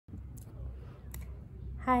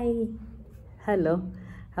Hi, hello,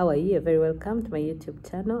 how are you? You're very welcome to my YouTube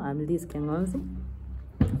channel. I'm Liz Kengonzi.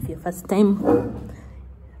 If you're first time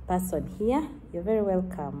person here, you're very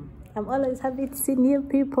welcome. I'm always happy to see new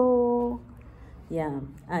people. Yeah,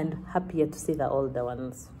 and happier to see the older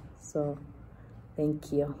ones. So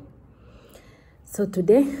thank you. So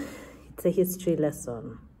today it's a history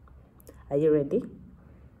lesson. Are you ready?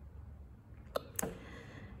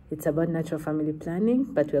 It's about natural family planning,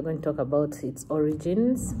 but we're going to talk about its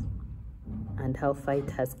origins and how far it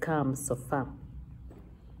has come so far.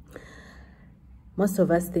 Most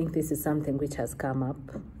of us think this is something which has come up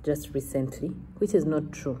just recently, which is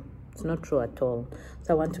not true. It's not true at all.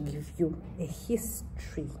 So I want to give you a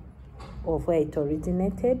history of where it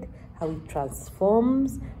originated, how it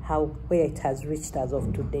transforms, where it has reached as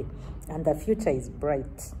of today. And the future is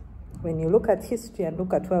bright. When you look at history and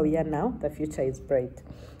look at where we are now, the future is bright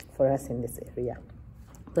for us in this area.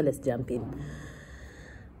 So let's jump in.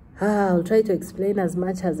 I'll try to explain as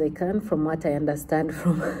much as I can from what I understand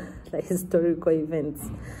from the historical events.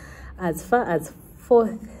 As far as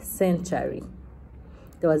 4th century,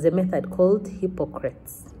 there was a method called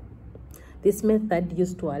Hippocrates. This method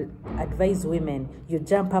used to advise women, you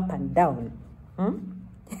jump up and down.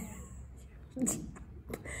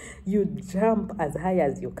 You jump as high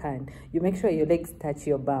as you can. You make sure your legs touch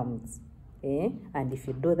your bums. And if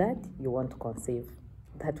you do that, you won't conceive.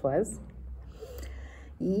 That was...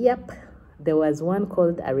 Yep. There was one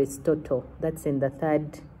called Aristotle. That's in the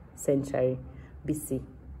 3rd century BC.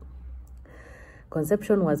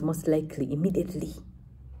 Conception was most likely immediately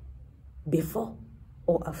before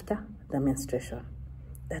or after the menstruation.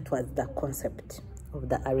 That was the concept of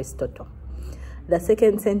the Aristotle. The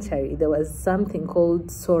 2nd century, there was something called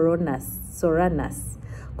Soranus.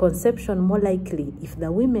 Conception more likely if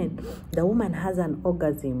the woman has an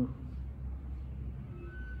orgasm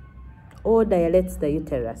or dilates the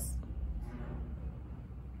uterus.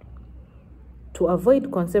 To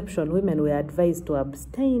avoid conception, women were advised to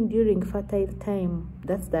abstain during fertile time.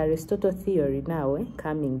 That's the Aristotle theory now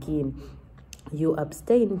coming in. You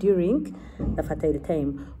abstain during the fertile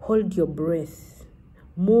time. Hold your breath.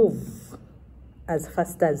 Move as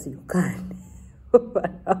fast as you can.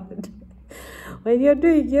 When you're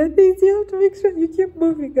doing your things, you have to make sure you keep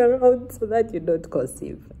moving around so that you don't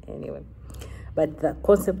conceive. Anyway, but the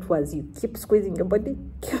concept was you keep squeezing your body.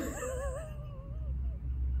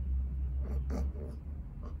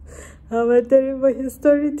 I'm a terrible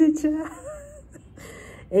history teacher.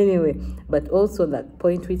 Anyway, but also the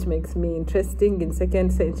point which makes me interesting in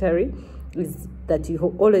 2nd century is that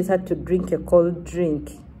you always had to drink a cold drink.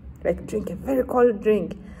 Like drink a very cold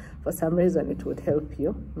drink. For some reason, it would help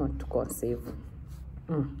you not to conceive.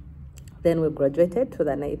 Then we graduated to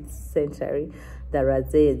the 9th century, the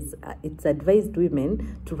Razes. It's advised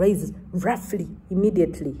women to rise roughly,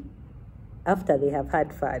 immediately, after they have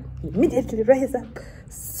had fun. Immediately rise up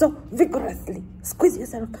so vigorously. Squeeze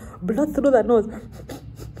yourself, blow through the nose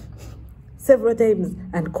several times,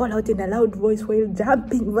 and call out in a loud voice while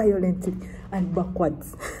jumping violently and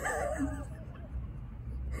backwards.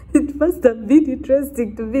 It must have been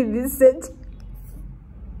interesting to be in this century.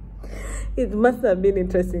 It must have been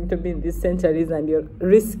interesting to be in these centuries and you're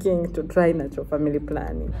risking to try natural family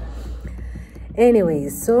planning. Anyway,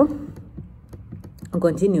 so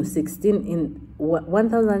continue. 1600 or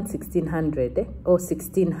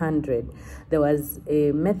 1600, there was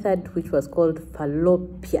a method which was called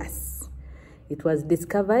fallopius. It was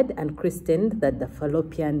discovered and christened that the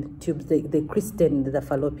fallopian tubes, they christened the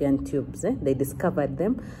fallopian tubes. They discovered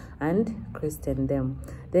them and christened them.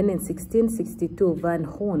 Then in 1662, Van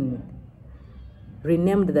Horn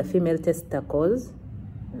renamed the female testicles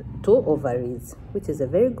to ovaries, which is a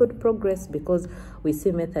very good progress because we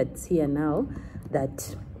see methods here now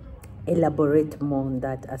that elaborate more on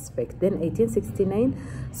that aspect. Then 1869,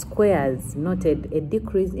 Squares noted a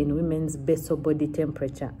decrease in women's basal body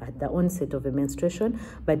temperature at the onset of a menstruation,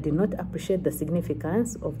 but did not appreciate the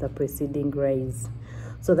significance of the preceding rise.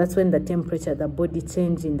 So that's when the temperature, the body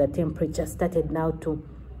change in the temperature started now to...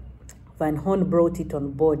 Van Horn brought it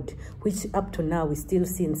on board, which up to now we still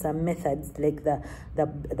see in some methods like the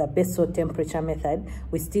basal temperature method.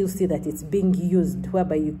 We still see that it's being used,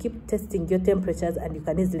 whereby you keep testing your temperatures and you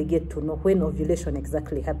can easily get to know when ovulation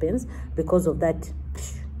exactly happens because of that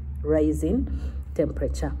rise in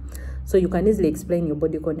temperature. So you can easily explain your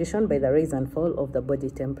body condition by the rise and fall of the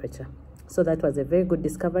body temperature. So that was a very good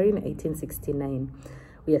discovery in 1869.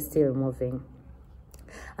 We are still moving.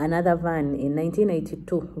 Another Van in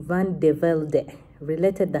 1982, Van de Velde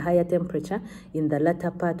related the higher temperature in the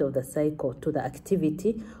latter part of the cycle to the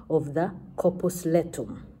activity of the corpus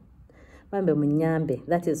luteum.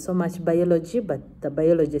 That is so much biology, but the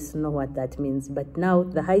biologists know what that means. But now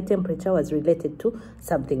the high temperature was related to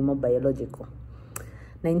something more biological.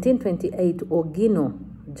 1928, Ogino,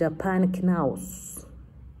 Japan Knaus.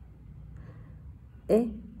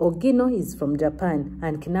 Ogino is from Japan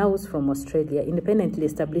and Knaus from Australia independently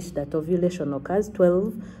established that ovulation occurs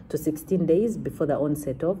 12 to 16 days before the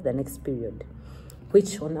onset of the next period,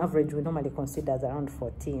 which on average we normally consider as around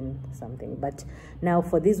 14 something. But now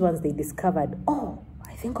for these ones, they discovered,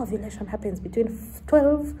 I think ovulation happens between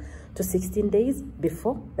 12 to 16 days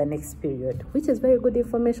before the next period, which is very good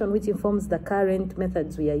information, which informs the current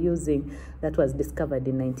methods we are using that was discovered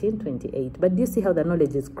in 1928. But do you see how the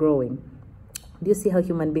knowledge is growing? Do you see how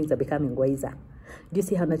human beings are becoming wiser? Do you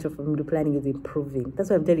see how natural family planning is improving? That's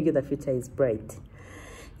why I'm telling you the future is bright.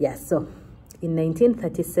 Yeah, so in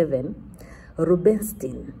 1937,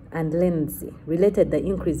 Rubinstein and Lenzi related the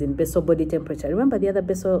increase in basal body temperature. Remember the other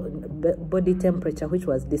basal body temperature which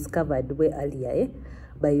was discovered way earlier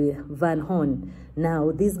by Van Horn.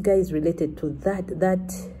 Now these guys related to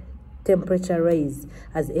that temperature rise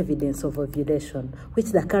as evidence of ovulation, which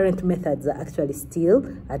the current methods are actually still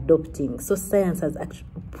adopting. So science has actually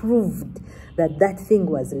proved that that thing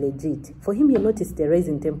was legit. For him, he noticed a rise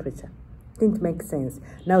in temperature. Didn't make sense.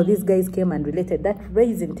 Now these guys came and related that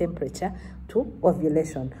rise in temperature to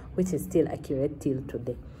ovulation, which is still accurate till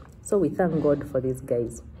today. So we thank God for these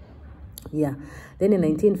guys. Yeah. Then in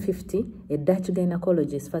 1950, a Dutch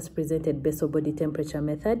gynecologist first presented basal body temperature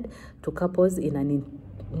method to couples in an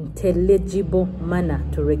intelligible manner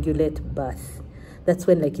to regulate birth. That's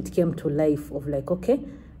when it came to life of okay,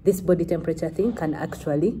 this body temperature thing can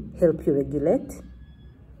actually help you regulate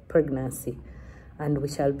pregnancy. And we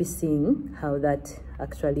shall be seeing how that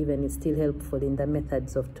actually even is still helpful in the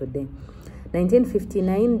methods of today.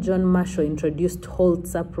 1959, John Marshall introduced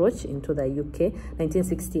Holt's approach into the UK.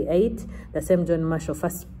 1968, the same John Marshall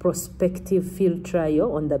first prospective field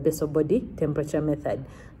trial on the basal body temperature method.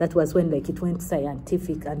 That was when it went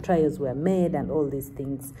scientific and trials were made and all these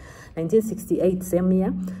things. 1968, same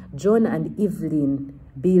year, John and Evelyn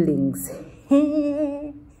Billings.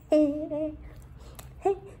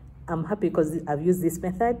 I'm happy because I've used this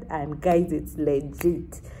method and guys, it's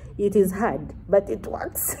legit. It is hard, but it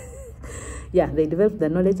works. Yeah, they developed the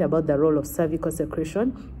knowledge about the role of cervical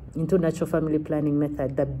secretion into natural family planning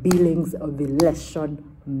method, the Billings ovulation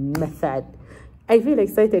method. I feel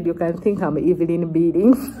excited. You can think I'm Evelyn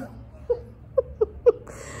Billings.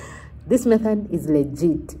 This method is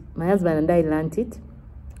legit. My husband and I learned it.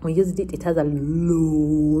 We used it. It has a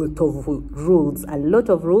lot of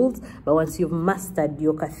rules, but once you've mastered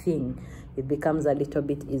your thing, it becomes a little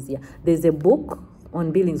bit easier. There's a book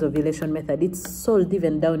on Billings ovulation method. It's sold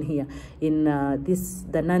even down here in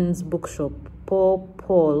the Nuns bookshop.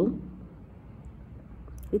 Paul.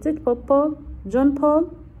 Is it Paul? John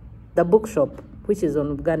Paul? The bookshop, which is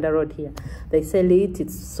on Uganda Road here. They sell it.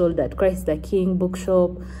 It's sold at Christ the King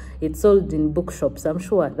bookshop. It's sold in bookshops. I'm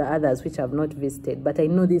sure the others which I've not visited, but I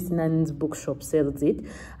know this Nuns bookshop sells it.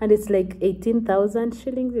 And it's 18,000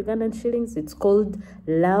 shillings, Ugandan shillings. It's called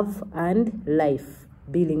Love and Life,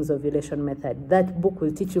 Billings ovulation method. That book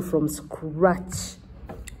will teach you from scratch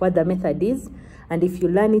what the method is. And if you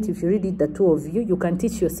learn it, if you read it, the two of you, you can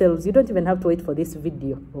teach yourselves. You don't even have to wait for this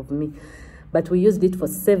video of me. But we used it for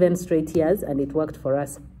 7 straight years and it worked for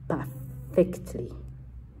us perfectly.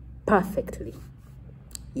 Perfectly.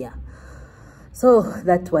 Yeah. So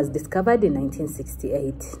that was discovered in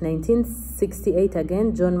 1968. 1968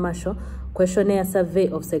 again, John Marshall questionnaire survey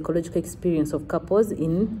of psychological experience of couples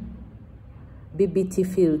in BBT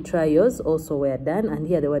field trials also were done, and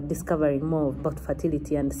here they were discovering more about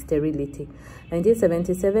fertility and sterility.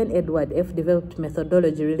 1977, Edward F. developed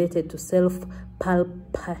methodology related to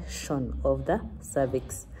self-palpation of the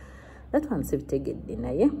cervix. That one's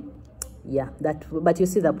yeah, but you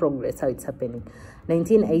see the progress, how it's happening.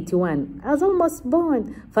 1981, I was almost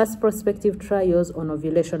born. First prospective trials on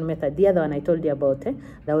ovulation method. The other one I told you about,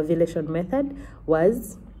 the ovulation method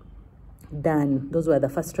was done. Those were the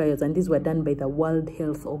first trials, and these were done by the World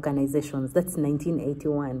Health Organizations. That's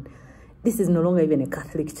 1981. This is no longer even a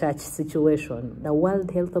Catholic Church situation. The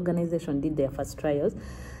World Health Organization did their first trials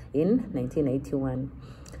in 1981.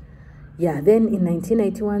 Yeah, then in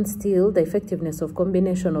 1981, still, the effectiveness of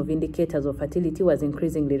combination of indicators of fertility was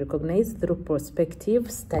increasingly recognized through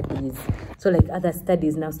prospective studies. So other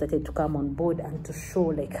studies now started to come on board and to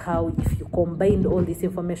show how if you combined all this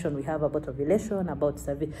information we have about ovulation, about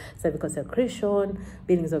cervical secretion,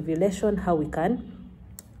 Billings ovulation, how we can,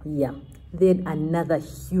 yeah. Then another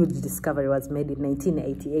huge discovery was made in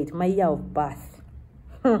 1988, my year of birth.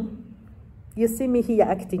 You see me here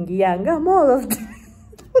acting young, I'm all of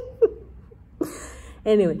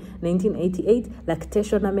Anyway, 1988,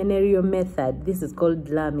 lactation amenorrhea method. This is called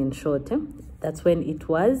LAM in short. That's when it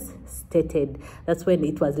was stated. That's when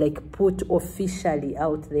it was like put officially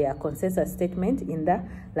out there, consensus statement in the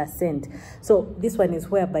LACENT. So this one is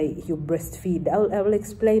whereby you breastfeed. I will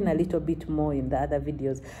explain a little bit more in the other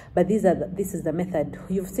videos. But this is the method.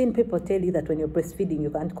 You've seen people tell you that when you're breastfeeding,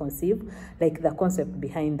 you can't conceive. Like the concept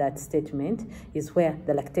behind that statement is where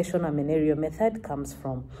the lactation amenorrhea method comes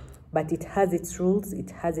from. But it has its rules,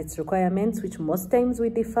 it has its requirements, which most times we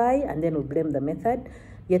defy, and then we blame the method.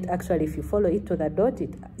 Yet actually, if you follow it to the dot,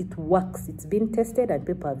 it works. It's been tested and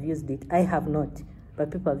people have used it. I have not, but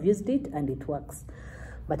people have used it and it works.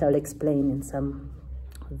 But I'll explain in some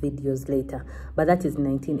videos later. But that is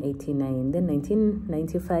 1989. Then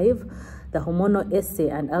 1995, the hormonal assay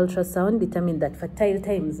and ultrasound determined that fertile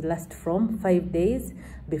times last from 5 days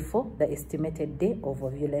before the estimated day of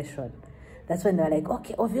ovulation. That's when they're like,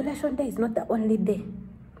 okay, ovulation day is not the only day.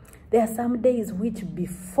 There are some days which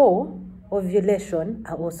before ovulation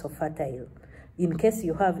are also fertile. In case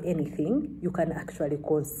you have anything, you can actually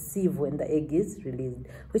conceive when the egg is released,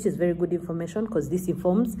 which is very good information because this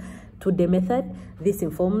informs 2-day method, this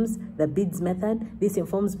informs the beads method, this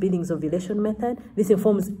informs Billings ovulation method, this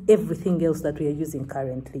informs everything else that we are using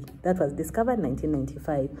currently. That was discovered in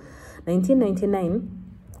 1995. 1999,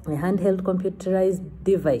 a handheld computerized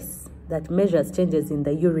device that measures changes in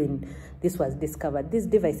the urine. This was discovered. These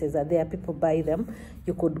devices are there. People buy them.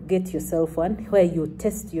 You could get yourself one where you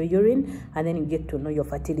test your urine and then you get to know your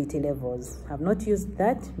fertility levels. I've not used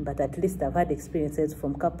that, but at least I've had experiences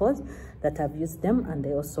from couples that have used them and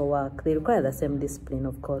they also work. They require the same discipline,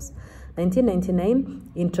 of course.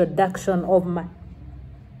 1999, introduction of my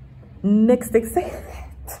next exciting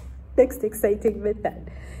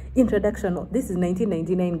method. Introduction of, this is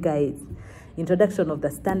 1999, guys. Introduction of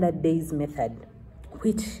the standard days method,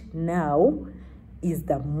 which now is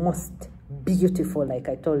the most beautiful, like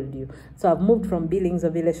I told you. So I've moved from Billings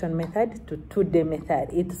ovulation method to 2-day method.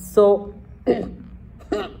 It's so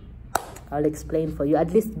I'll explain for you.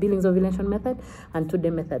 At least Billings ovulation method and 2-day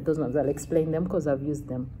method, those ones I'll explain them because I've used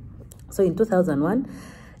them. So in 2001,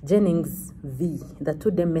 Jennings v. the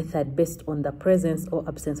 2-day method based on the presence or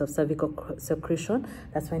absence of cervical secretion.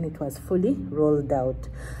 That's when it was fully rolled out.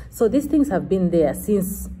 So these things have been there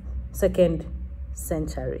since 2nd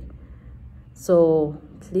century. So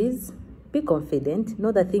please be confident.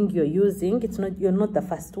 Know the thing you're using. You're not the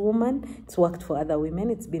first woman. It's worked for other women.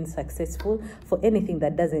 It's been successful. For anything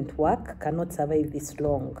that doesn't work, cannot survive this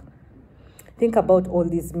long. Think about all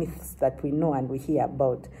these myths that we know and we hear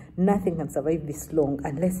about. Nothing can survive this long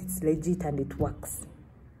unless it's legit and it works.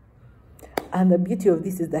 And the beauty of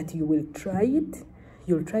this is that you will try it.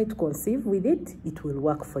 You'll try to conceive with it. It will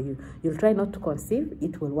work for you. You'll try not to conceive.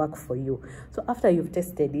 It will work for you. So after you've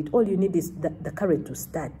tested it, all you need is the courage to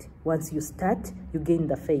start. Once you start, you gain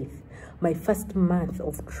the faith. My first month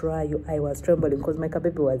of trial, I was trembling because my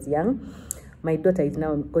baby was young. My daughter is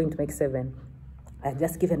now going to make 7. I've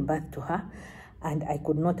just given birth to her and I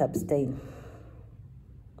could not abstain.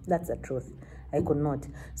 That's the truth. I could not.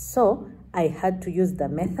 So I had to use the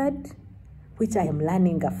method, which I am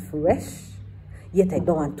learning afresh, yet I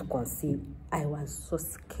don't want to conceive. I was so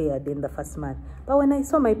scared in the first month. But when I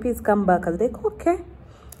saw my piece come back, I was like, okay,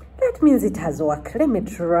 that means it has worked. Let me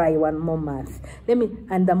try one more month.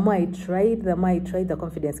 And the more I tried, the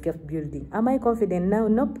confidence kept building. Am I confident now?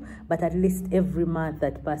 Nope. But at least every month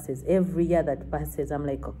that passes, every year that passes, I'm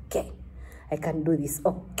like, okay, I can do this.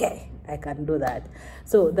 Okay, I can do that.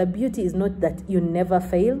 So the beauty is not that you never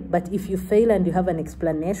fail, but if you fail and you have an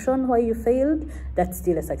explanation why you failed, that's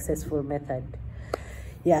still a successful method.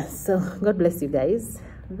 Yeah, so God bless you guys.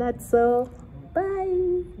 That's all.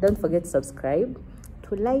 Bye. Don't forget to subscribe,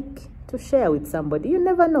 to like, to share with somebody. You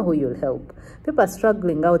never know who you'll help. People are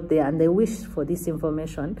struggling out there and they wish for this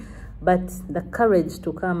information, but the courage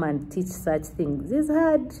to come and teach such things is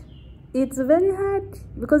hard. It's very hard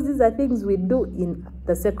because these are things we do in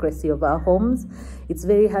the secrecy of our homes. It's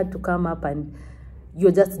very hard to come up and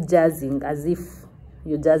you're just jazzing as if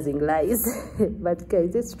you're jazzing lies. But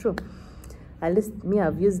guys, it's true. At least me,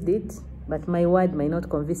 I've used it, but my word might not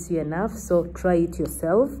convince you enough. So try it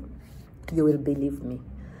yourself. You will believe me.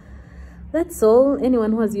 That's all.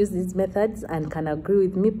 Anyone who has used these methods and can agree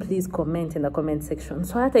with me, please comment in the comment section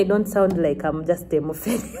so that I don't sound like I'm just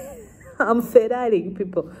I'm Ferraring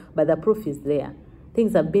people, but the proof is there.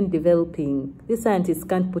 Things have been developing. These scientists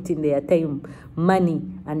can't put in their time, money,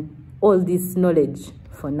 and all this knowledge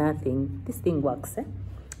for nothing. This thing works, eh?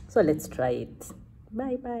 So let's try it.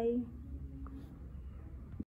 Bye-bye.